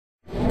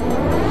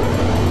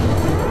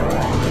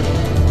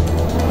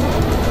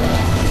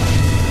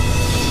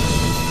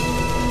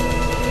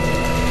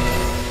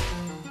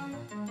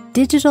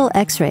Digital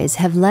X-rays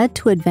have led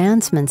to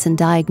advancements in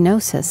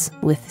diagnosis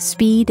with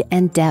speed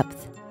and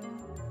depth.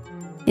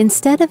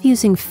 Instead of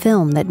using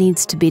film that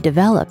needs to be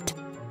developed,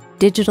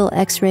 digital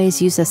X-rays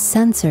use a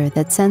sensor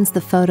that sends the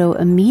photo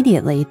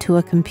immediately to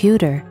a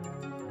computer.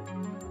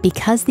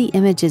 Because the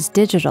image is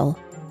digital,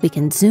 we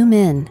can zoom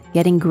in,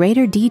 getting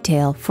greater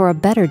detail for a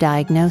better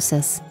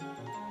diagnosis.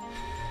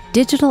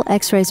 Digital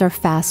X-rays are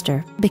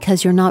faster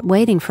because you're not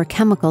waiting for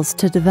chemicals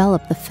to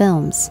develop the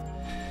films.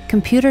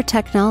 Computer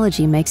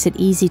technology makes it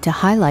easy to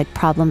highlight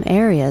problem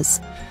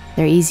areas.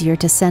 They're easier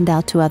to send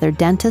out to other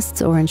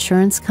dentists or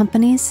insurance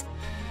companies,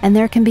 and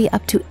there can be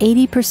up to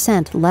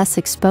 80% less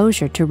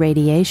exposure to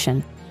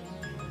radiation.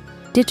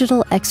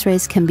 Digital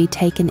X-rays can be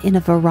taken in a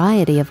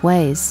variety of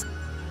ways.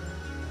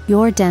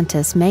 Your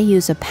dentist may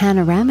use a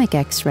panoramic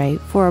X-ray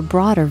for a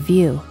broader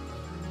view.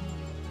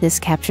 This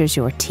captures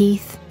your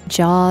teeth,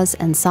 jaws,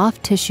 and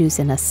soft tissues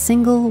in a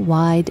single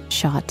wide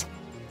shot.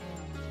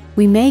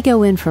 We may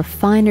go in for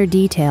finer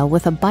detail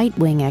with a bite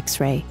wing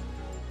X-ray,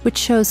 which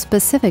shows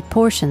specific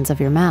portions of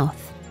your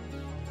mouth.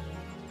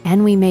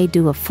 And we may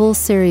do a full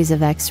series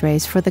of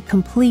X-rays for the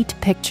complete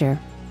picture.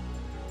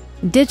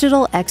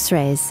 Digital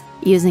X-rays,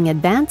 using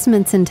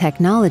advancements in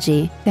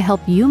technology to help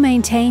you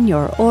maintain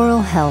your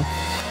oral health.